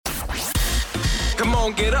Come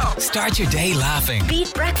on, get up. Start your day laughing.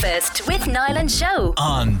 Beat Breakfast with Niall and Show.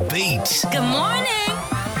 On Beat. Good morning.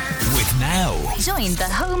 With Now. Join the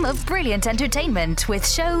home of brilliant entertainment with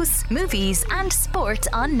shows, movies, and sport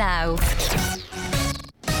on Now.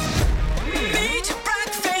 Beat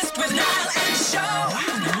Breakfast with Niall and Show.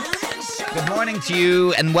 Good morning to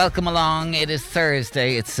you and welcome along. It is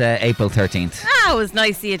Thursday. It's April 13th. It was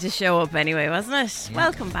nice of you to show up anyway, wasn't it? Yeah.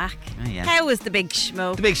 Welcome back. Oh, yeah. How was the big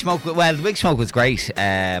smoke? The big smoke, well, the big smoke was great. I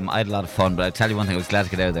had a lot of fun, but I'll tell you one thing, I was glad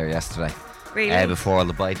to get out of there yesterday. Really? Before all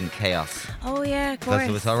the Biden chaos. Oh yeah, of Because course.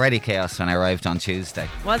 there was already chaos when I arrived on Tuesday.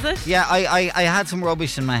 Was it? Yeah, I had some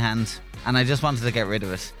rubbish in my hand and I just wanted to get rid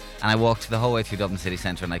of it. And I walked the whole way through Dublin City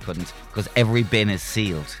Centre and I couldn't because every bin is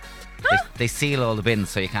sealed. They seal all the bins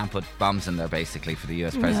so you can't put bombs in there basically for the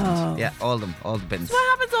US president. No. Yeah, all the bins. What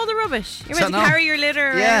happens to all the rubbish? You're So meant to no. carry your litter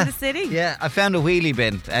around the city? Yeah, I found a wheelie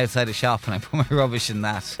bin outside a shop and I put my rubbish in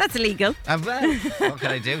that. That's illegal. And well, what can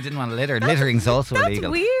I do? Didn't want to litter. Littering's also That's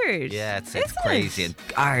illegal. weird. Yeah, it's Isn't crazy. it?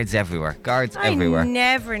 And guards everywhere. Guards I everywhere.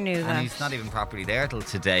 never knew that. And he's not even properly there till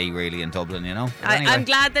today, really, in Dublin, you know. But anyway. I'm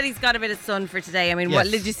glad that he's got a bit of sun for today. I mean, Yes.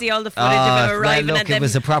 what did you see all the footage of him arriving well, look, and then it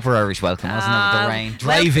was a proper Irish welcome, wasn't it? With the rain.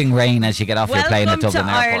 Driving rain as you get off your plane at Welcome Dublin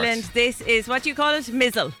to Airport. Ireland. This is what you call it,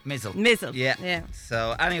 mizzle. Mizzle. Yeah.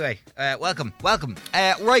 So anyway, welcome.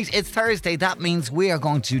 Right, it's Thursday. That means we are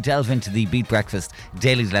going to delve into the Beat Breakfast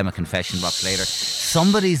Daily Dilemma confession box later.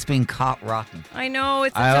 Somebody's been caught rotten. I know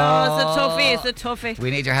it's a Oh. toughie. It's a toughie. We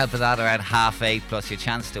need your help with that around 8:30, plus your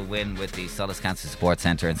chance to win with the Solace Cancer Support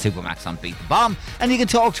Centre and Supermax on Beat the Bomb. And you can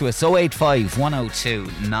talk to us 085 102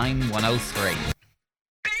 9103.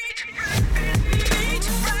 Beat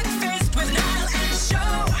Breakfast with Niall and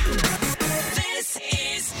Show. This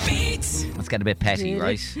is Beat. Let's get a bit petty,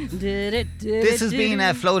 right? This This has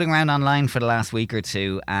been floating around online for the last week or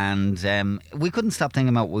two, and we couldn't stop thinking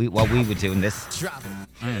about what we would do in this.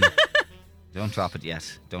 Don't drop it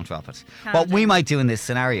yet. Don't drop it. What we might do in this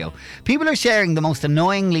scenario. People are sharing the most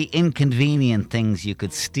annoyingly inconvenient things you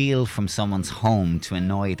could steal from someone's home to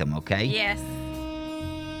annoy them, okay? Yes.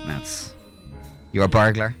 That's... You're a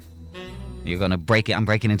burglar. You're going to break it. I'm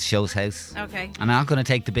breaking into Show's house. Okay. I'm not going to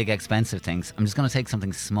take the big expensive things. I'm just going to take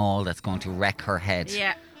something small that's going to wreck her head.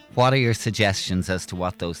 Yeah. What are your suggestions as to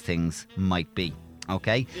what those things might be?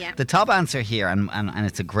 Okay? Yeah. The top answer here, and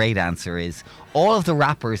it's a great answer, is all of the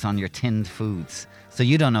wrappers on your tinned foods. So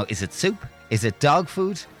you don't know, is it soup? Is it dog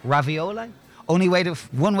food? Ravioli?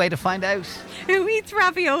 One way to find out. Who eats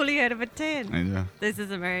ravioli out of a tin? I know. This is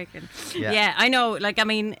American. Yeah. Yeah, I know. Like, I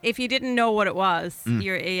mean, if you didn't know what it was,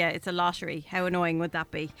 it's a lottery. How annoying would that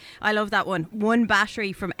be? I love that one. One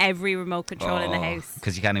battery from every remote control in the house.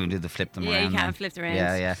 Because you can't even do the flip them Yeah, around. you can't then. flip them around.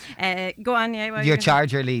 Yeah. Go on, yeah. what Your are you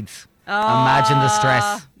charger leads. gonna- Imagine the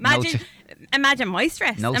stress. Imagine my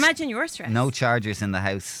stress. No- Imagine your stress. No chargers in the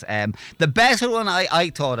house. The better one I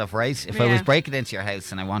thought of, right? If I was Yeah. breaking into your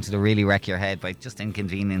house and I wanted to really wreck your head by just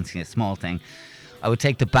inconveniencing a small thing, I would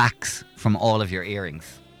take the backs from all of your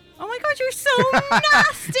earrings. Oh my God, you're so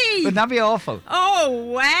nasty. Wouldn't that be awful? Oh,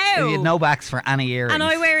 wow. If you had no backs for any earrings. And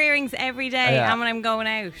I wear earrings every day Yeah. and when I'm going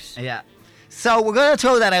out. Yeah. So we're going to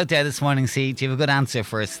throw that out there this morning. See, do you have a good answer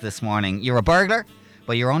for us this morning? You're a burglar,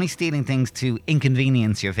 but you're only stealing things to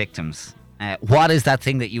inconvenience your victims. What is that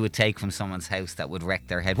thing that you would take from someone's house that would wreck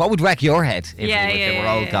their head? What would wreck your head if they were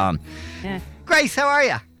all gone? Yeah. Grace, how are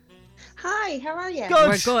you? Hi, how are you? Good.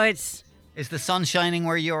 We're good. Is the sun shining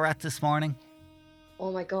where you're at this morning?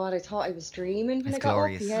 Oh my god, I thought I was dreaming when It's I got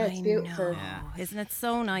glorious. up. Yeah, it's I beautiful. know. Isn't it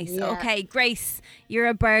so nice? Yeah. Okay, Grace, you're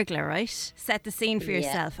a burglar, right? Set the scene for Yeah.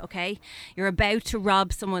 yourself, okay? You're about to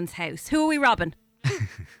rob someone's house. Who are we robbing? Who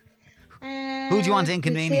do you want to we'll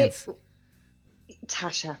inconvenience? say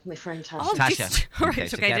Tasha, my friend Tasha. Oh, Tasha. just- all right, Okay,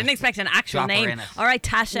 so okay. get Didn't it. expect an actual Drop her name. in it. All right,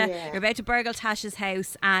 Tasha, Yeah. you're about to burgle Tasha's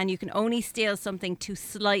house and you can only steal something to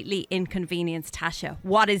slightly inconvenience Tasha.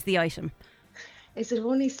 What is the item? Is it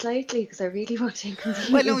only slightly? Because I really want to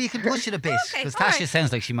inconvenience Well, no, you can her. push it a bit Okay, because all Tasha right.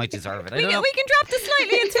 sounds like she might deserve it. I We don't know. can drop the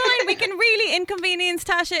slightly, it's fine. We can really inconvenience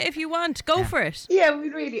Tasha if you want. Go for it. Yeah, we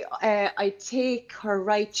really. I take her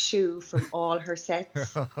right shoe from all her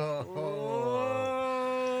sets.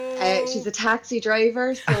 She's a taxi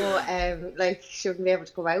driver, so like she wouldn't be able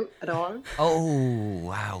to go out at all. Oh,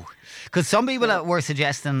 wow. Because some people were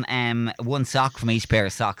suggesting one sock from each pair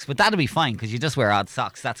of socks, but that'll be fine because you just wear odd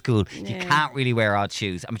socks. That's cool. You Yeah. can't really wear odd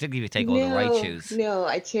shoes, and particularly if you take all the right shoes. No,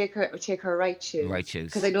 I take her right shoe. Right shoes.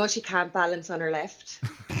 Because I know she can't balance on her left.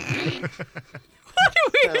 What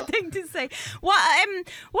are we weird thing to say. What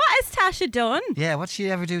has Tasha done? Yeah, what'd she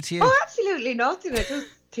ever do to you? Oh, absolutely nothing. I just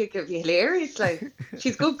think it'd be hilarious. Like,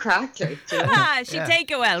 she's good crack, like, you know? Ah, she'd take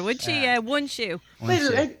it well, would she? Wouldn't you?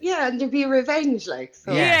 Well, like, yeah, and there'd be revenge, like.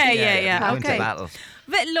 So. Yeah. Go into Okay. battle.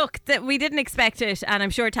 But look, that we didn't expect it, and I'm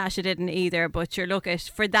sure Tasha didn't either. But you're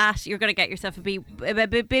for that, you're going to get yourself a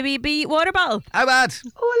BB water bottle. How bad?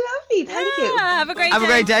 Oh, lovely. Thank you. Have a great Have a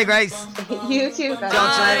great day, Grace. You too,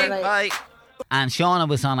 guys. Bye. And Shauna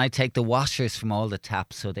was on, I take the washers from all the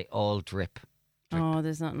taps so they all drip. Oh,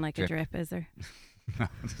 there's nothing like Drip. a drip, is there?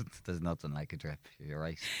 There's nothing like a drip. You're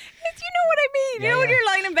right. You know what I mean? Yeah, you know when yeah. you're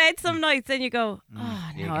lying in bed some nights and you go, You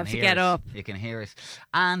I can have to hear get it. up. You can hear it.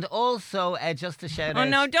 And also, just to shout Oh, out.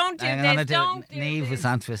 no, don't do I'm this, gonna don't do Niamh this. was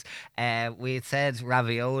onto us. We had said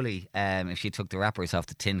ravioli if she took the wrappers off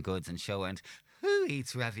the tin goods, and show went, who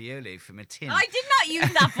eats ravioli from a tin? I did not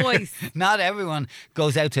use that voice. Not everyone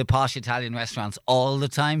goes out to posh Italian restaurants all the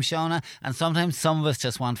time, Shona, and sometimes some of us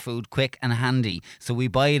just want food quick and handy, so we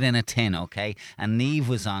buy it in a tin, okay? And Niamh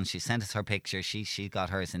was on. She sent us her picture. She got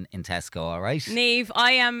hers in Tesco, all right? Niamh,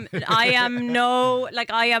 I'm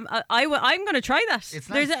going to try that. It's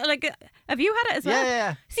There's nice. have you had it as well?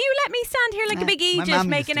 Yeah. So you let me stand here like a big E My just mum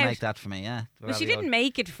making used to out. make that for me, yeah. But she didn't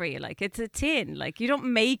make it for you. Like, it's a tin. Like, you don't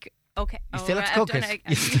make. Okay. You still have to cook I've it.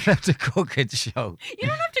 done You still have to cook it, show. You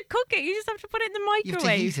don't have to cook it. You just have to put it in the You have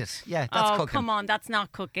microwave. to heat it. Yeah, that's oh, cooking. come on. That's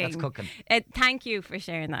not cooking. That's cooking. Thank you for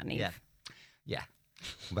sharing that, Niamh. Yeah.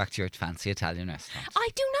 Go back to your fancy Italian restaurant. I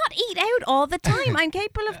do not eat out all the time. I'm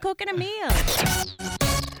capable of cooking a meal.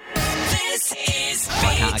 This is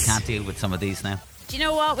I Beat. can't deal with some of these now. Do you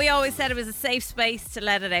know what? We always said it was a safe space to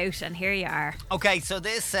let it out, and here you are. Okay, so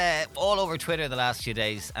this all over Twitter the last few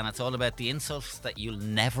days, and it's all about the insults that you'll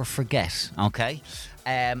never forget. Okay,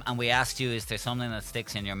 and we asked you, is there something that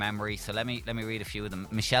sticks in your memory? So let me read a few of them.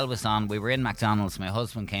 Michelle was on. We were in McDonald's. My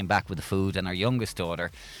husband came back with the food, and our youngest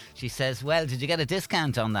daughter, she says, "Well, did you get a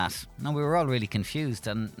discount on that?" No, we were all really confused,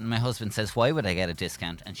 and my husband says, "Why would I get a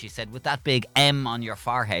discount?" And she said, "With that big M on your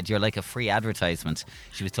forehead, you're like a free advertisement."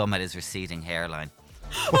 She was talking about his receding hairline.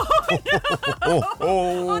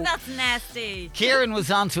 Oh, that's nasty. Kieran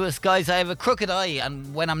was on to us, guys. I have a crooked eye,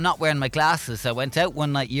 and when I'm not wearing my glasses, I went out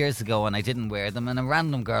one night years ago and I didn't wear them, and a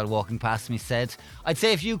random girl walking past me said, "I'd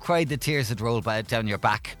say if you cried, the tears would roll down your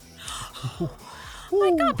back." Oh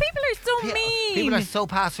my God, people are so mean. People are so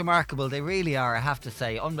past remarkable. They really are, I have to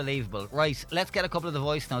say. Unbelievable. Right, let's get a couple of the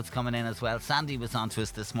voice notes coming in as well. Sandy was on to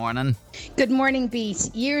us this morning. Good morning,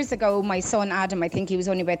 Beat. Years ago, my son Adam, I think he was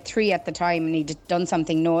only about 3 at the time, and he'd done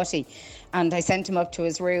something naughty. And I sent him up to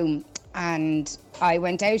his room, and I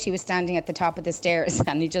went out. He was standing at the top of the stairs,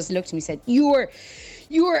 and he just looked at me and said,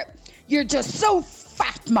 You're just so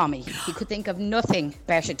fat, Mommy. He could think of nothing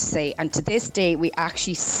better to say. And to this day, we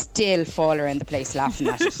actually still fall around the place laughing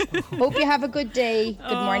at it. Hope you have a good day.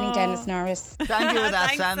 Good morning, Dennis Norris. Thank you for that,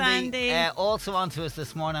 Thanks, Sandy. Sandy. Also on to us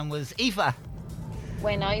this morning was Aoife.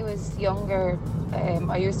 When I was younger,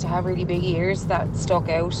 I used to have really big ears that stuck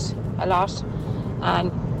out a lot,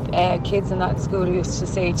 and kids in that school used to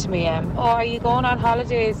say to me, "Oh, are you going on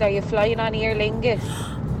holidays? Are you flying on Aer Lingus?"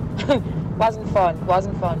 Wasn't fun.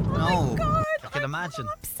 No, God, I can imagine.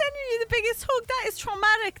 I'm sending you the biggest hug. That is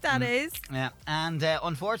traumatic, that is. Yeah, and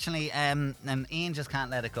unfortunately, Ian just can't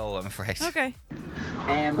let it go, I'm afraid. Okay.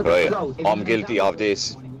 Right, I'm guilty of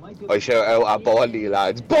this. I shout out at Baldy,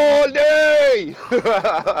 lads. Baldy!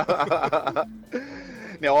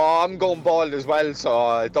 Now, I'm going bald as well,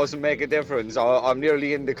 so it doesn't make a difference. I'm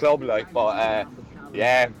nearly in the club, like, but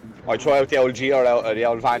yeah, I try out the old Geo out of the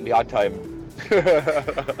old van the odd time.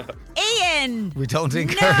 Ian! We don't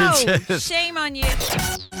encourage No! it. Shame on you.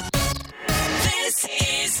 This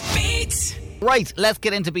is Beat. Right, let's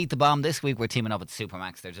get into Beat the Bomb. This week we're teaming up with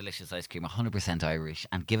Supermax. Their delicious ice cream, 100% Irish,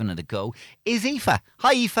 and giving it a go is Aoife.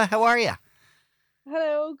 Hi Aoife, how are you?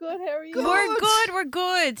 Hello, good, how are you? We're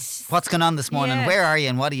good. What's going on this morning? Yeah. Where are you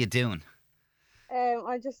and what are you doing?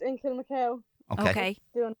 I'm just in Kilmacow Okay.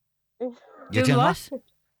 doing You're doing what?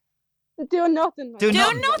 doing nothing. Doing Do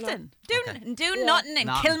nothing. nothing. Do nothing and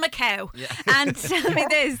Nothing. kill my cow. Yeah. And tell me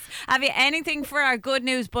this. Have you anything for our good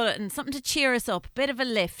news bulletin? Something to cheer us up. Bit of a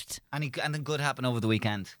lift. Anything good happen over the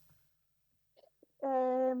weekend?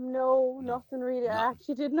 No, nothing really. I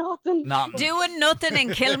actually did nothing. Nothing. Doing nothing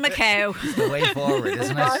and kill my cow. The way forward,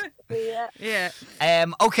 isn't it? Yeah. Yeah.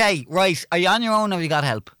 Okay, right. Are you on your own or have you got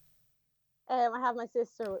help? I have my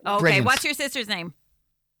sister with me. Okay, Brilliant. what's your sister's name?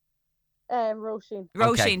 Roisin.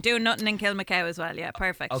 Roisin. Doing nothing and kill my cow as well. Yeah,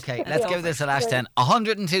 perfect. Okay, let's give this a last 10.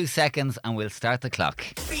 102 seconds and we'll start the clock.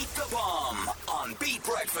 Beat the Bomb on Beat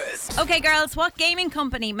Breakfast. Okay, girls, what gaming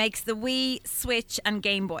company makes the Wii, Switch and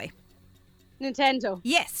Game Boy? Nintendo.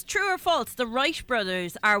 Yes, true or false, the Wright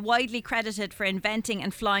brothers are widely credited for inventing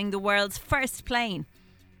and flying the world's first plane.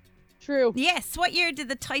 True. Yes, what year did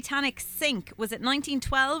the Titanic sink? Was it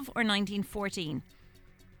 1912 or 1914?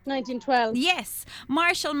 1912. Yes,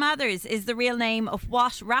 Marshall Mathers is the real name of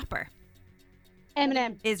what rapper?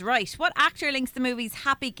 Eminem. Is right. What actor links the movies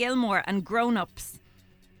Happy Gilmore and Grown Ups?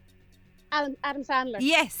 Adam Sandler.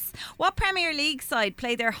 Yes. What Premier League side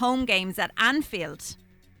play their home games at Anfield?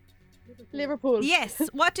 Liverpool. Yes.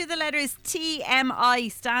 What do the letters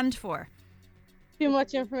TMI stand for? Too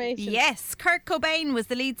much information. Yes. Kurt Cobain was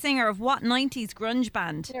the lead singer of what 90s grunge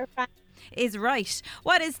band? They're fine. Is right.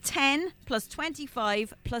 What is 10 plus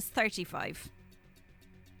 25 plus 35?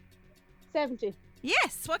 70.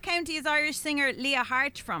 Yes. What county is Irish singer Leah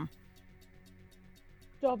Hart from?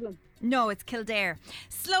 Dublin. No, it's Kildare.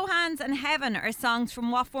 Slow Hands and Heaven are songs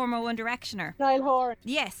from what former One Directioner? Niall Horan.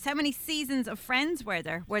 Yes. How many seasons of Friends were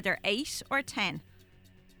there? Were there 8 or 10?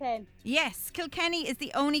 10. Yes. Kilkenny is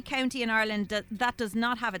the only county in Ireland that does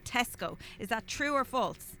not have a Tesco. Is that true or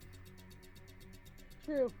false?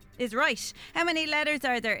 True. Is right. How many letters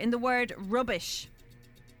are there in the word rubbish?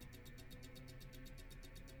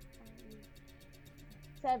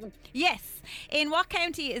 7. Yes. In what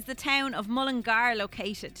county is the town of Mullingar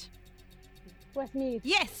located? Westmeath.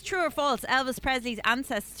 Yes. True or false? Elvis Presley's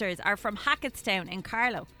ancestors are from Hackettstown in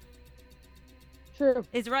Carlow. True.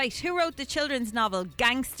 Is right. Who wrote the children's novel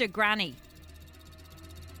Gangster Granny?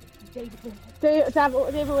 David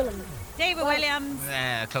Williams. David Williams.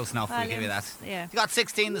 Close enough. We'll give you that. Yeah. You got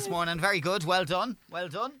 16 this morning. Very good. Well done. Well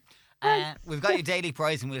done. We've got your daily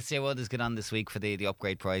prize, and we'll see how others get on this week for the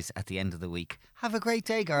upgrade prize at the end of the week. Have a great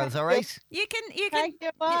day, girls. All right. You can. Thank you,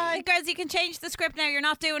 bye. Girls, you can change the script now. You're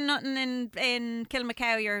not doing nothing in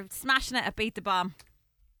Kilmacow. You're smashing it at Beat the Bomb.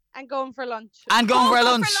 And going for lunch. And going for a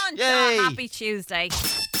Go lunch. Yay. Oh, happy Tuesday.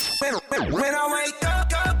 When I wake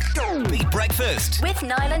up, Beat Breakfast With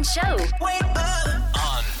Niall and Show.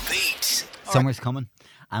 on Beat. Summer's coming,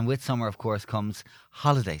 and with summer, of course, comes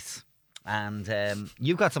holidays. And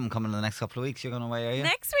you've got something coming in the next couple of weeks. You're going away, are you?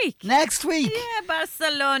 Next week. Next week. Yeah,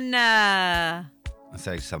 Barcelona.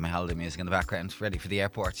 Sorry, just have my holiday music in the background, ready for the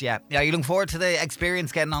airport. Yeah, are you looking forward to the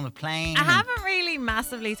experience getting on the plane? I haven't really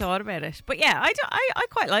massively thought about it, but yeah, I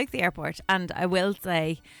quite like the airport, and I will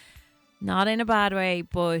say, not in a bad way,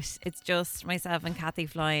 but it's just myself and Kathy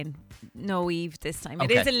flying. No Eve this time.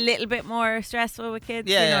 Okay. It is a little bit more stressful with kids.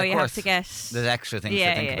 Yeah, you know, of you course. have to get. There's extra things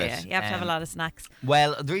to think about. Yeah. You have to have a lot of snacks.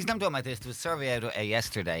 Well, the reason I'm talking about this, there was a survey out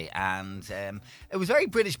yesterday, and it was a very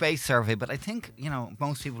British-based survey, but I think,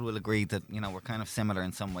 most people will agree that, we're kind of similar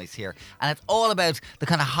in some ways here. And it's all about the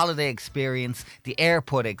kind of holiday experience, the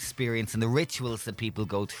airport experience, and the rituals that people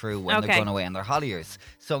go through when they're going away on their holidays.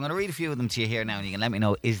 So I'm going to read a few of them to you here now, and you can let me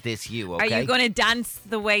know, is this you, okay? Are you going to dance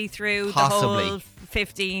the way through Possibly. the whole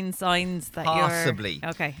 15 signs that Possibly.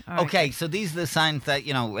 you're... Okay. All right. Okay, so these are the signs that,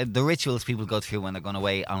 the rituals people go through when they're going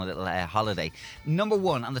away on a little holiday. Number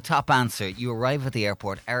 1, on the top answer, you arrive at the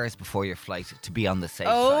airport hours before your flight to be on the safe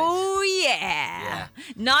side. Oh, yeah.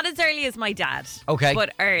 Not as early as my dad. Okay.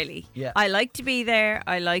 But early. Yeah. I like to be there.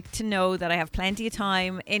 I like to know that I have plenty of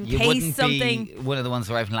time in You case wouldn't something... be one of the ones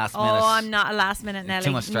arriving last minute. Oh, I'm not a last minute Nelly.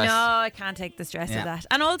 Too much stress. No, I can't take the stress Yeah. of that.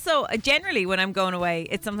 And also, generally, when I'm going away,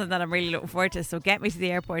 it's something that I'm really looking forward to. So get me to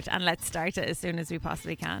the airport and let's start it as soon as we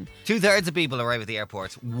possibly can. 2/3 of people arrive at the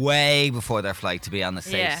airport way before their flight to be on the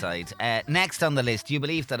safe Yeah. side. Next on the list, do you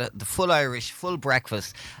believe that the full Irish, full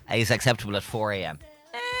breakfast is acceptable at 4 a.m?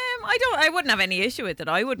 I wouldn't have any issue with it.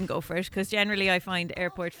 I wouldn't go for it because generally I find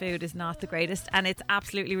airport food is not the greatest and it's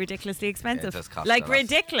absolutely ridiculously expensive. It does cost like a lot.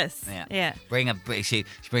 ridiculous. Yeah. She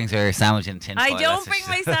brings her sandwich in tin foil. I don't that's bring what she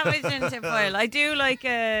my says. sandwich in tin foil. I do like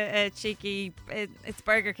a cheeky. It's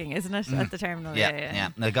Burger King, isn't it, at the terminal? Yeah.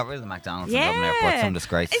 They got rid of the McDonald's in Dublin Airport. Some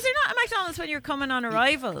disgrace. Is there not a McDonald's when you're coming on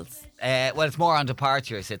arrivals? Well, it's more on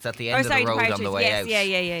departures. It's at the end of the road on the way yes, out.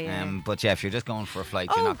 Yeah. But yeah, if you're just going for a flight,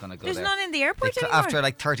 you're not going to go there's there. none in the airport They- anymore. After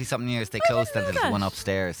like 30-something years, they closed didn't the know little that. one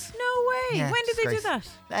upstairs. No way. Yeah, When did they do disgrace.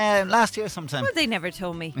 that? Last year sometime. Well, they never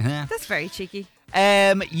told me. Yeah. That's very cheeky.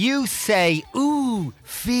 You say, ooh,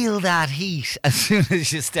 feel that heat as soon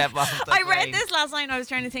as you step off the I plane. read this last night and I was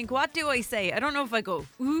trying to think, what do I say? I don't know if I go,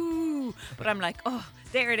 ooh, but I'm like, oh,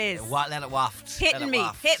 there it is. Let it waft. Let Hitting it me.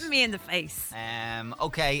 waft. Hitting me in the face.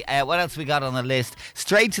 Okay, what else we got on the list?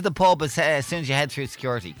 Straight to the pub as soon as you head through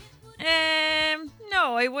security.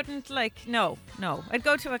 No, I wouldn't no. I'd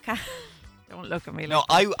go to a Don't look at me like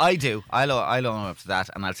No, I do. I'll own up to that,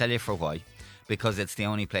 and I'll tell you for why. Because it's the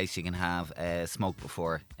only place you can have smoke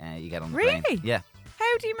before you get on the plane. Really? Yeah. How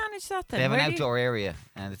how do you manage that then? They have an Where do you- outdoor area,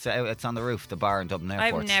 and it's on the roof, the bar in Dublin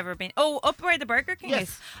Airport. I've never been. Oh, up where the Burger King Yes.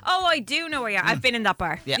 is. Oh, I do know where you are. I've been in that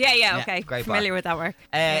bar. Yeah. Yeah, Yeah, okay. great bar. Familiar with that work.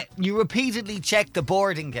 You repeatedly check the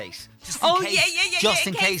boarding gate. Just in case, yeah. Just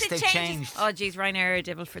in case it they've changes. changed. Oh, geez, Ryanair are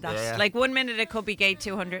devil for that. Yeah. Like 1 minute it could be gate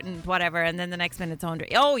 200 and whatever, and then the next minute it's 100.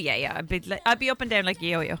 Oh, yeah. I'd be up and down like a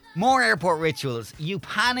yo-yo. More airport rituals. You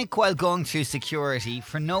panic while going through security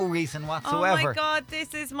for no reason whatsoever. Oh my God,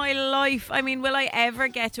 this is my life. I mean, will I ever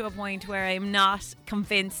get to a point where I'm not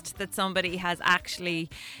convinced that somebody has actually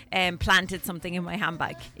planted something in my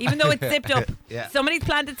handbag? Even though it's zipped up. Yeah. Somebody's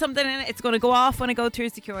planted something in it, it's going to go off when I go through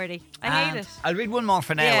security. I hate And it. I'll read one more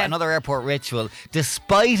for now. Yeah. Another airport ritual.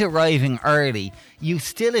 Despite arriving early, you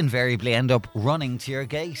still invariably end up running to your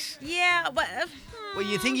gate. Yeah, but... Well,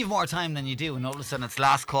 you think you've more time than you do, and all of a sudden it's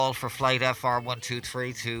last call for flight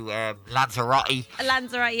FR123 to Lanzarote.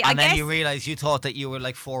 Lanzarote, And then you realise you thought that you were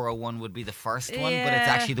like 401 would be the first one, but it's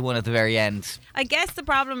Yeah. actually the one at the very end. I guess the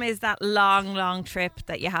problem is that long trip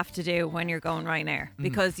that you have to do when you're going Ryanair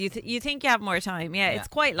because you think you have more time. Yeah, it's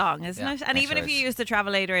quite long, isn't Yeah, it? And it even sure if you is. use the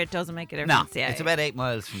Travelator, it doesn't make a No, difference. Yeah, it's yeah. about 8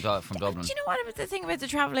 miles from Dublin. Do you know what the thing about the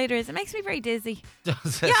Travelator is? It makes me very dizzy.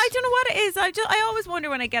 Does Yeah, it? I don't know what it is. I always wonder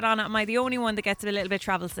when I get on it, am I the only one that gets a little bit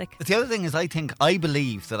travel sick? But the other thing is, I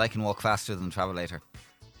believe that I can walk faster than Travelator.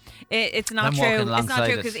 It's not I'm true. walking It's not alongside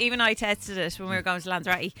true it. because even I tested it when we were going to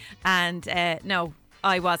Lanzarote, and no,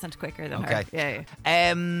 I wasn't quicker than her. Okay.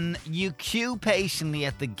 Yeah. You queue patiently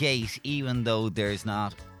at the gate, even though there's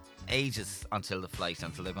not ages until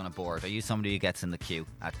they're going to board. Are you somebody who gets in the queue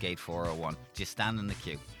at gate 401? Do you stand in the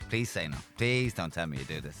queue? Please say no. Please don't tell me you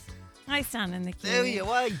do this. I stand in the queue. Do you?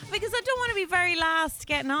 Why? Because I don't want to be very last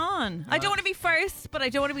getting on. I don't want to be first, but I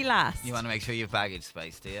don't want to be last. You want to make sure you have baggage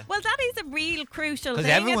space, do you? Well, that is a real crucial thing.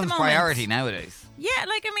 Because everyone's at the moment. priority nowadays. Yeah,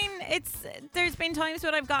 like I mean, there's been times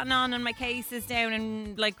when I've gotten on and my case is down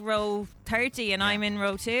in like row 30 and I'm in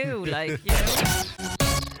row 2. Like, you know.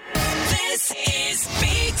 This is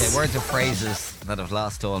Beat. Okay, words or phrases that have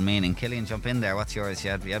lost all meaning. Killian, jump in there. What's yours?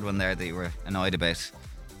 You had one there that you were annoyed about.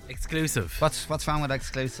 Exclusive. What's wrong with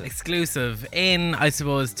exclusive? Exclusive in, I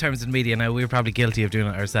suppose, terms of media. Now, we're probably guilty of doing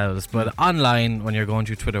it ourselves, but online, when you're going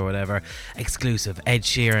through Twitter or whatever, exclusive. Ed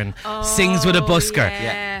Sheeran sings with a busker.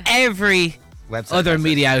 Yeah. Every Website other has it.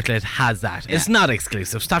 media outlet has that. Yeah. It's not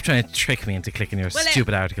exclusive. Stop trying to trick me into clicking your Well,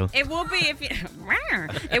 stupid article. It would be if you.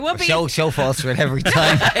 It would be. Show false for it every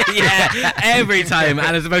time. Yeah, every time,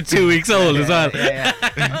 and it's about 2 weeks old as well. Yeah.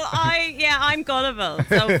 Well, I'm gullible,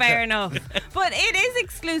 so fair enough. But it is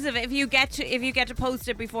exclusive if you get to post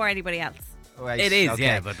it before anybody else. Right, It is, okay.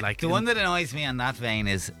 yeah, but like The one that annoys me on that vein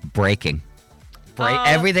is breaking. Oh.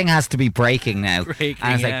 Everything has to be breaking now. Breaking,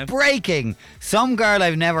 and it's yeah. like, breaking! Some girl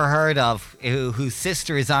I've never heard of whose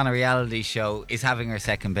sister is on a reality show is having her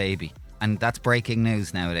second baby. And that's breaking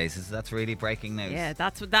news nowadays. That's really breaking news. Yeah,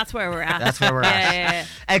 that's where we're at. That's where we're at. Yeah.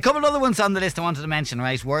 A couple other ones on the list I wanted to mention,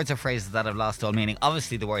 right? Words or phrases that have lost all meaning.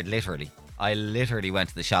 Obviously, the word literally. I literally went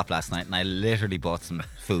to the shop last night and I literally bought some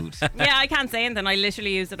food. Yeah, I can't say anything. I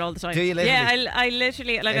literally use it all the time. Do you literally? Yeah, I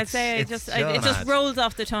literally, like I say, it It's just mad. rolls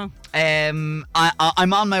off the tongue. I'm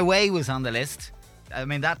on my way was on the list. I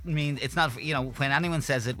mean, that means it's not, you know, when anyone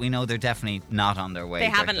says it, we know they're definitely not on their way. They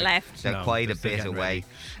They're- haven't they're- left. They're No, quite they're a still bit getting away.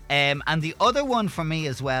 And the other one for me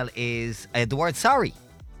as well is the word sorry.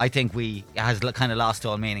 I think has kind of lost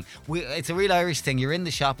all meaning. It's a real Irish thing. You're in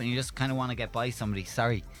the shop and you just kind of want to get by somebody.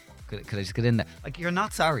 Sorry, could I just get in there? Like, you're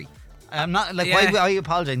not sorry. I'm not like, Yeah. why are you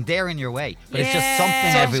apologizing? They're in your way, but it's just Yeah.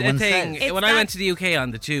 something Such a everyone thing. says. It's When I that- went to the UK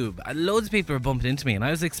on the tube, loads of people were bumping into me, and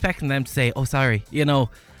I was expecting them to say, "Oh, sorry," you know.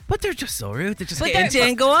 But they're just so rude. They just But get into they're- it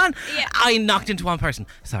and go on. Yeah. I knocked into one person.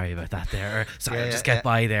 Sorry about that there. Or, sorry, Yeah, just yeah, get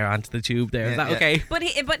by there onto the tube there. Is Yeah, that yeah. okay?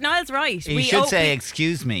 But Niall's right. You should say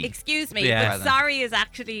excuse me. Excuse me, Yeah. but sorry is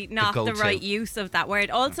actually not the go-to. right use of that word.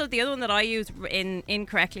 Also, the other one that I use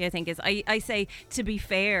incorrectly, I think, is I say to be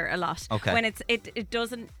fair a lot. Okay. When it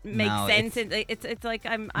doesn't make No, sense. It's like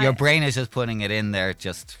Your brain is just putting it in there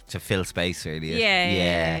just to fill space, really.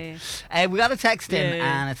 Yeah. We got a text in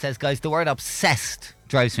Yeah. and it says, guys, the word obsessed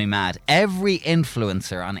drives me mad. Every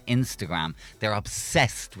influencer on Instagram, they're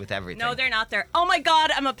obsessed with everything. No, they're not there. Oh my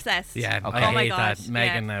God, I'm obsessed. Yeah, Okay. I Oh my hate gosh, that.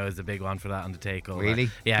 Megan yeah. now is a big one for that on the takeover. Really?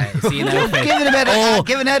 Yeah. See, now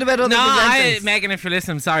Giving out about other No, presenters. Megan, if you're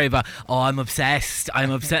listening, I'm sorry, but I'm obsessed.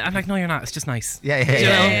 I'm upset. I'm like, no, you're not. It's just nice. Yeah, yeah, You yeah,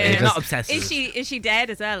 know, yeah, you're just- not obsessed. Is she dead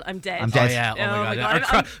as well? I'm dead. I'm Oh dead. yeah. Oh Oh my my god.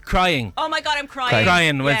 God, Or I'm- crying. Oh my God, I'm crying.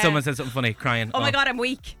 Crying when Yeah. someone says something funny. Crying. Oh my God, I'm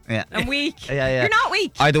weak. Yeah. I'm weak. Yeah, yeah. You're not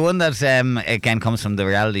weak. The one that again comes from the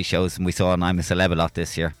reality shows, and we saw on I'm a Celeb a lot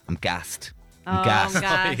this year. I'm gassed. Oh, gassed. I'm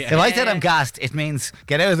gassed. If I said I'm gassed, it means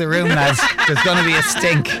get out of the room, lads. There's going to be a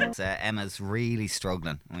stink. Emma's really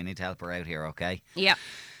struggling. We need to help her out here, okay? Yeah.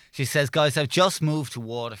 She says, guys, I've just moved to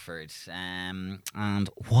Waterford. And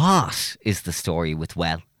what is the story with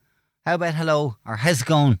well? How about hello or how's it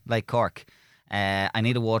going like Cork? I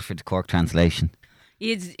need a Waterford to Cork translation.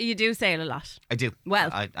 You do sail a lot. I do. Well.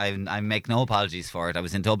 I make no apologies for it. I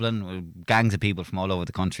was in Dublin with gangs of people from all over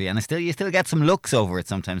the country, and you still get some looks over it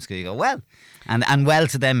sometimes because you go, well. And well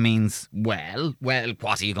to them means, well,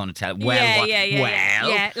 what are you going to tell? Well, what?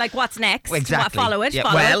 Yeah, like what's next? Exactly. Follow it, Yeah,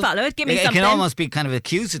 follow it. Give me something. It can almost be kind of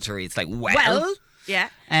accusatory. It's like, well. Yeah.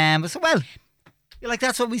 But so, well. You're like,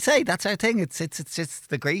 that's what we say. That's our thing. It's just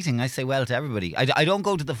the greeting. I say well to everybody. I don't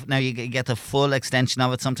go to now you get the full extension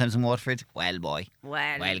of it sometimes in Waterford. Well, boy.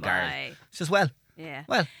 Well, girl. boy. It's just well. Yeah.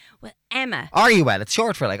 Well, Emma. are you well? It's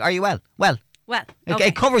short for like, are you well? Well. Well,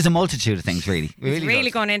 It covers a multitude of things, really. It's really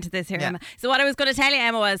does. going into this here, Yeah. Emma. So what I was going to tell you,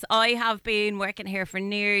 Emma, was I have been working here for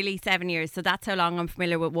nearly 7 years. So that's how long I'm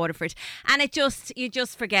familiar with Waterford. And you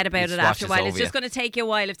just forget about It it after a washes while. It's over just you. going to take you a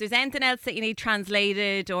while. If there's anything else that you need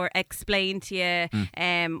translated or explained to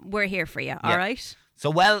you, we're here for you. All right? So,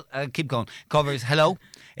 well, keep going. Covers hello.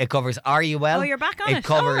 It covers are you well? Oh, you're back on it. It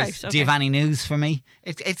covers All right, do you have okay. any news for me?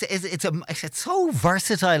 It's so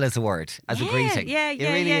versatile as a word, as a greeting. Yeah, it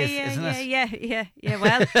really is, isn't it? Yeah.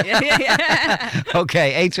 Well, yeah.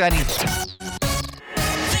 Okay, 8:20.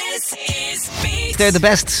 This is Beat. They're the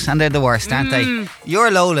best and they're the worst, aren't Mm. they? You're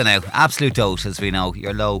Lola now, absolute dote, as we know.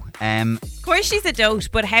 You're low. Of course she's a dote,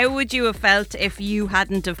 but how would you have felt if you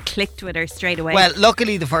hadn't have clicked with her straight away? Well,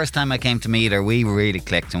 luckily the first time I came to meet her, we really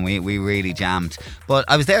clicked and we really jammed. But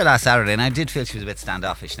I was there last Saturday and I did feel she was a bit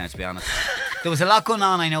standoffish now, to be honest. There was a lot going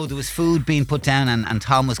on. I know there was food being put down and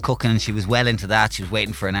Tom was cooking and she was well into that. She was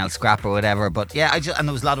waiting for an El Scrap or whatever. But yeah, and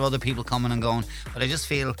there was a lot of other people coming and going. But I just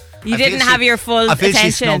feel... You didn't have your full I feel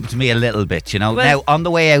attention. she snubbed me a little bit, you know. Well- Now, on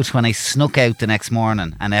the way out, when I snuck out the next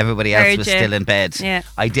morning and everybody else Heard was you. still in bed, Yeah.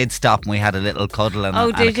 I did stop and we had a little cuddle and, Oh,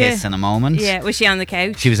 and a did you? kiss in a moment. Yeah, was she on the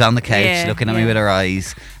couch? She was on the couch Yeah, looking at me yeah. with her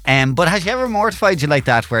eyes. But has she ever mortified you like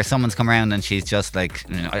that where someone's come around and she's just like,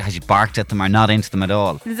 you know, has she barked at them or not into them at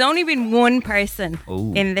all? There's only been one person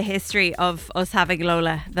Ooh. in the history of us having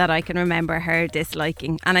Lola that I can remember her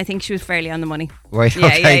disliking, and I think she was fairly on the money. Right, Yeah,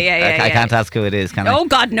 okay. yeah, I yeah. can't ask who it is, can I? Oh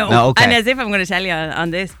God, no! No, okay. And as if I'm going to tell you on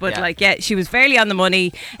this, but Yeah. she was fairly on the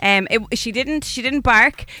money. She didn't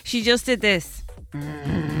bark. She just did this,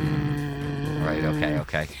 Right,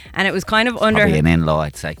 okay. and it was kind of under. Probably an in-law,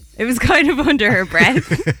 I'd say. It was kind of under her breath.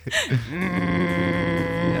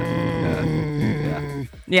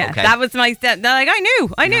 Yeah, Okay. that was my step. Like I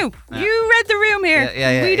knew. You read the room here.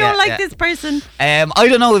 Yeah, we don't like yeah. this person. I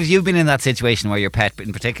don't know if you've been in that situation where your pet,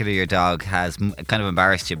 in particular your dog, has kind of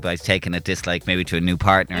embarrassed you by taking a dislike maybe to a new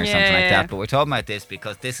partner or something like Yeah. that. But we're talking about this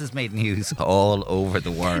because this has made news all over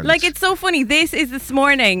the world. Like, it's so funny. This is this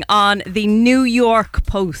morning on the New York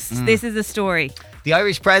Post. This is a story. The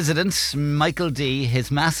Irish president, Michael D.,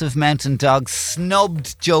 his massive mountain dog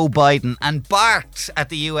snubbed Joe Biden and barked at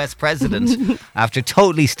the US president after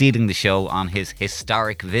totally stealing the show on his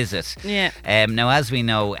historic visit. Yeah. Now, as we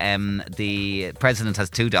know, the president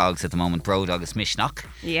has two dogs at the moment. Bro dog is Mishnock.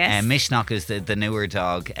 Yes. Mishnock is the newer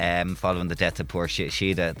dog following the death of poor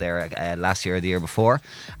Sheeda there last year or the year before.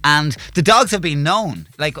 And the dogs have been known.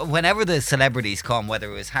 Like, whenever the celebrities come, whether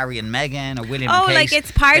it was Harry and Meghan or William and Kate, like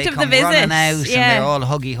it's part they of the come visit. running out Yeah. and they're all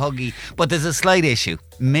huggy. But there's a slight issue.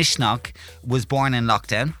 Mishnock was born in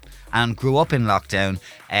lockdown and grew up in lockdown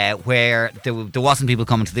where there wasn't people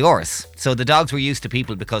coming to the Oris. So the dogs were used to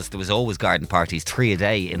people because there was always garden parties, 3 a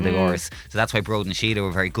day in the Oris. So that's why Broden and Sheeda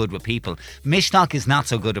were very good with people. Mishnock is not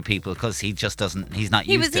so good with people because he just doesn't, he's not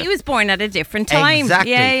used to it. He was born at a different time.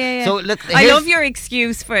 Exactly. Yeah. So look, I here's- love your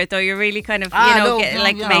excuse for it though. You're really kind of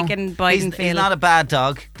making Biden feel. He's not a bad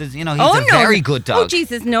dog. He's a no. very good dog. Oh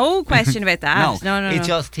Jesus, no question about that. No. It's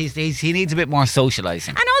just he needs a bit more socialising.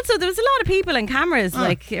 And also, there was a lot of people and cameras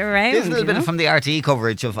like around. There's a little you bit know? from the RTE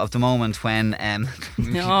coverage of the moment when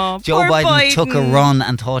Oh, Joe poor Biden took a Biden. run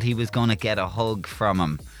and thought he was going to get a hug from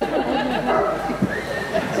him.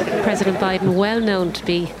 President Biden, well known to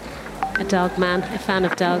be a dog man, a fan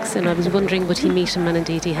of dogs, and I was wondering would he meet him, and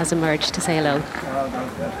indeed he has emerged to say hello.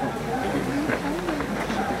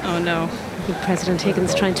 Oh no. The President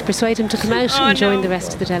Higgins trying to persuade him to come out and join the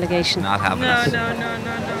rest of the delegation. Not having it.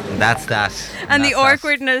 No. That's that. And the that's that.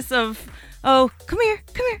 awkwardness of, oh, come here,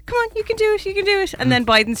 come on, you can do it. And then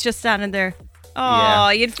Biden's just standing there. Oh,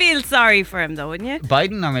 you'd feel sorry for him though, wouldn't you?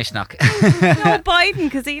 Biden or Mishnock? No, Biden,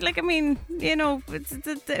 because he, like, I mean, you know,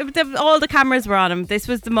 all the cameras were on him. This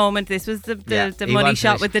was the moment. This was the He money wanted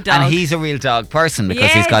shot it. with the dog. And he's a real dog person because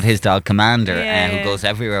he's Yes. got his dog Commander Yeah. who goes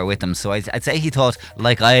everywhere with him. So I'd say he thought,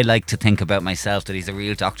 like I like to think about myself, that he's a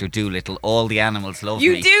real Dr. Dolittle. All the animals love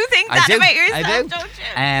You me. do think I that do, about I yourself, do.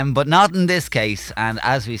 don't you? But not in this case. And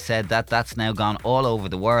as we said, that's now gone all over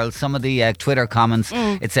the world. Some of the Twitter comments,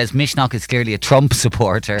 it says Mishnock is clearly a Trump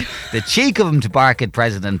supporter. The cheek of him to bark at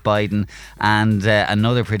President Biden. And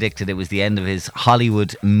another predicted it was the end of his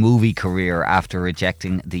Hollywood movie career after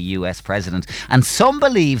rejecting the US president. And some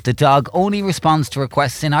believe the dog only responds to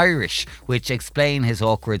requests in Irish, which explain his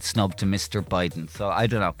awkward snub to Mr. Biden. So I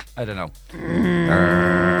don't know.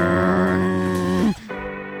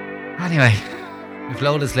 Anyway, if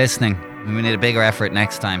Lola's listening, we need a bigger effort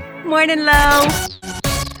next time. Morning, Lo.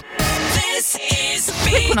 This is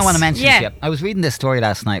Quick one I want to mention Yeah. to you. I was reading this story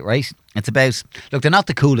last night, right? It's about, look, they're not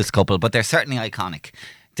the coolest couple, but they're certainly iconic.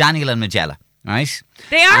 Daniel and Magella, right?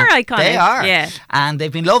 They are And iconic. They are. Yeah. And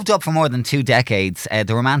they've been loved up for more than 2 decades.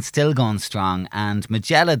 The romance still going strong. And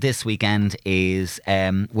Magella this weekend is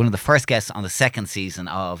one of the first guests on the 2nd season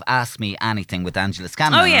of Ask Me Anything with Angela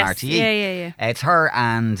Scanlon Oh, on yes. RTE. Yeah. It's her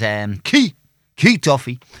and Keith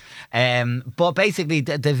Duffy. But basically,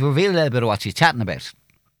 they've revealed a little bit of what she's chatting about.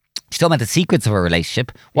 She's talking about the secrets of her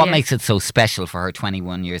relationship, what Yes. makes it so special for her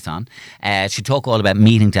 21 years on. She talk all about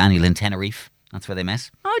meeting Daniel in Tenerife. That's where they met.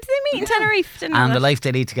 Oh, did they meet in Tenerife? Didn't know And the that. life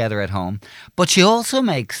they lead together at home. But she also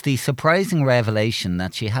makes the surprising revelation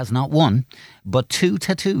that she has not one, but 2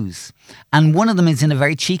 tattoos. And one of them is in a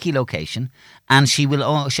very cheeky location. And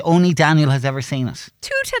only Daniel has ever seen it.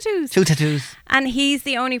 2 tattoos. 2 tattoos. And he's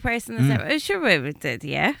the only person that's ever. Sure, we did,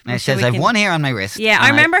 yeah. And it Sure says, we I've can- one here on my wrist. Yeah, I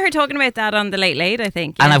and remember her talking about that on the Late Late, I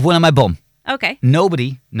think. And yeah. I've one on my bum. Okay.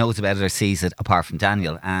 Nobody knows about it or sees it apart from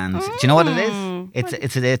Daniel. And do you know what it is?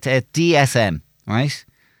 It's a DSM, right?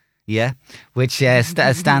 Yeah, which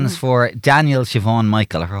stands for Daniel Siobhan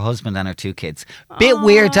Michael, her husband and her 2 kids. Bit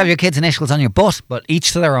weird to have your kids' initials on your butt, but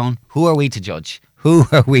each to their own. Who are we to judge? Who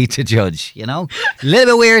are we to judge? You know, a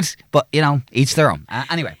little bit weird, but you know, each their own.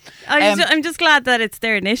 Anyway, I'm just glad that it's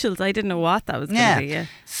their initials. I didn't know what that was going to be. Yeah.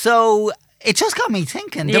 So it just got me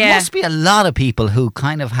thinking. There Yeah. must be a lot of people who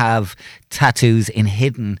kind of have tattoos in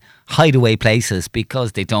hidden hideaway places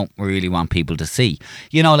because they don't really want people to see.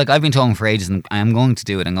 You know, like I've been talking for ages and I'm going to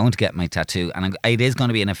do it. I'm going to get my tattoo and it is going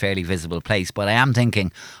to be in a fairly visible place. But I am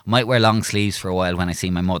thinking I might wear long sleeves for a while when I see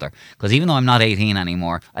my mother. Because even though I'm not 18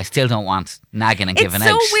 anymore, I still don't want nagging and giving It's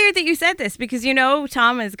so out. weird that you said this because you know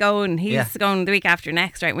Tom is going. He's Yeah. going the week after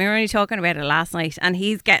next, right? We were only talking about it last night, and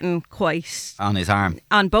he's getting quite On his arm.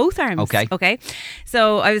 on both arms. Okay.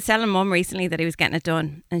 So I was telling Mum recently that he was getting it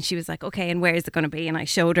done, and she was like, "Okay, and where is it going to be?" And I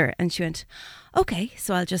showed her, and she went, "Okay,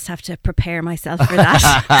 so I'll just have to prepare myself for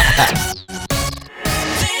that."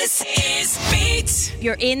 This is Beat.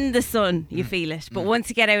 You're in the sun, you feel it. But once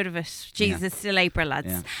you get out of it, Jesus, it's still April, lads.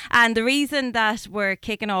 Yeah. And the reason that we're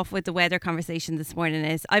kicking off with the weather conversation this morning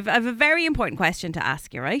is I've a very important question to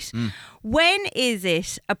ask you, right? When is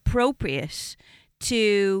it appropriate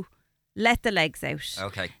to let the legs out?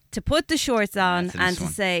 Okay. To put the shorts on That's a and nice to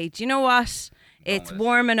one. say, do you know what? It's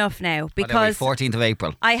warm enough now because 14th of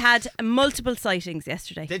April. I had multiple sightings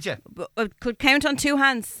yesterday. Did you? I could count on 2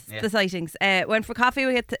 hands Yeah. the sightings. Went for coffee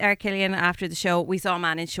with Killian after the show. We saw a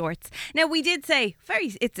man in shorts. Now we did say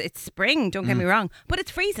it's spring. Don't get me wrong, but it's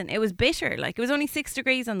freezing. It was bitter. Like it was only 6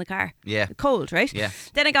 degrees on the car. Yeah. Cold, right? Yeah.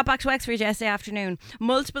 Then I got back to Wexford yesterday afternoon.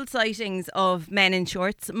 Multiple sightings of men in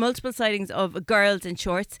shorts. Multiple sightings of girls in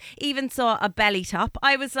shorts. Even saw a belly top.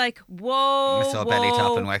 I was like, whoa. I saw a belly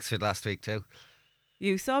top in Wexford last week too.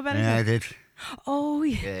 You saw a belly Yeah, I top? did. Oh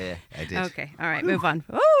yeah. Yeah, I did. Okay, all right, move on.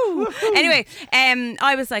 Ooh. Anyway,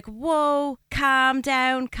 I was like, whoa, calm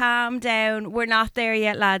down. We're not there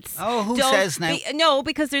yet, lads. Oh, who Don't says now? no,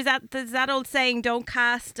 because there's that old saying, don't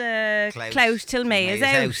cast clout till May is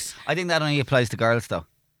out. I think that only applies to girls though.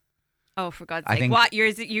 Oh, for God's I sake. think- What, you're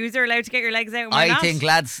allowed to get your legs out and we're I not? think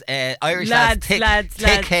Irish Lads, lads, thick,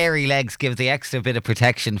 lads. hairy legs give the extra bit of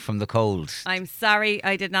protection from the cold. I'm sorry,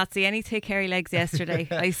 I did not see any thick hairy legs yesterday.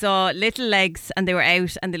 I saw little legs and they were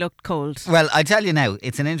out and they looked cold. Well, I tell you now,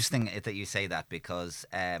 it's an interesting that you say that because,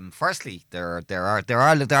 firstly, there are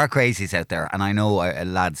crazies out there, and I know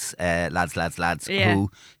lads Yeah.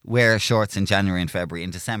 who wear shorts in January and February.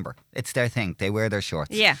 In December, it's their thing. They wear their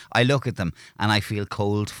shorts. Yeah. I look at them and I feel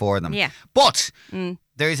cold for them. Yeah. But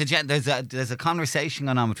there's a conversation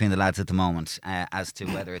going on between the lads at the moment as to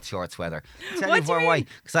whether it's shorts weather. I'll tell What you do you why. mean?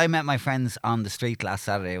 Because I met my friends on the street last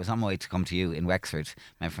Saturday. I was on my way to come to you in Wexford.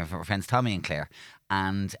 My friends Tommy and Claire.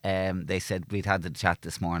 And they said we'd had the chat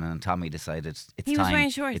this morning, and Tommy decided it's He was time. wearing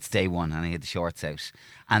shorts. It's day one, and he had the shorts out.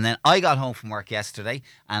 And then I got home from work yesterday,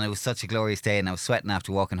 and it was such a glorious day, and I was sweating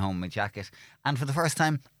after walking home in my jacket. And for the first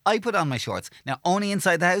time, I put on my shorts. Now, only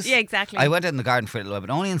inside the house. Yeah, exactly. I went out in the garden for a little while, but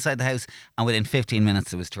only inside the house. And within 15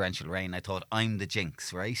 minutes, there was torrential rain. I thought, I'm the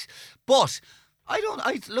jinx, right? But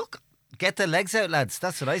look. Get the legs out, lads.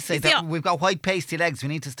 That's what I say. We've got white pasty legs. We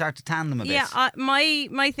need to start to tan them a bit. Yeah,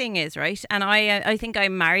 my thing is, right, and I think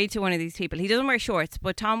I'm married to one of these people. He doesn't wear shorts,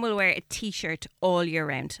 but Tom will wear a t-shirt all year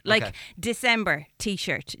round. Like December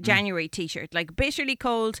t-shirt, January t-shirt, like bitterly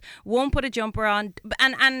cold, won't put a jumper on,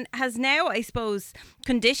 and has now, I suppose,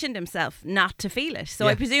 conditioned himself not to feel it. So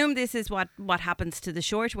I presume this is what happens to the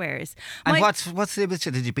short wearers. And what's the bit?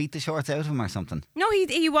 Did you beat the shorts out of him or something? No,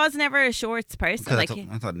 he was never a shorts person. I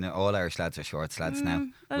thought all Irish lads are shorts lads now.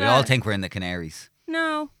 a We lot. all think we're in the Canaries.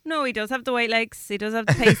 No, he does have the white legs. He does have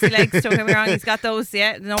the pasty legs. Don't get me wrong. He's got those.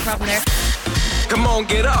 Yeah, no problem there. Come on,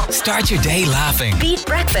 get up. Start your day laughing. Beat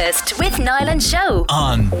Breakfast with Niall and Show.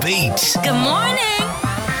 On Beat. Good morning.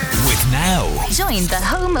 With Now. Join the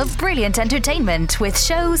home of brilliant entertainment with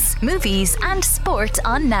shows, movies, and sport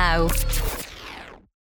on Now.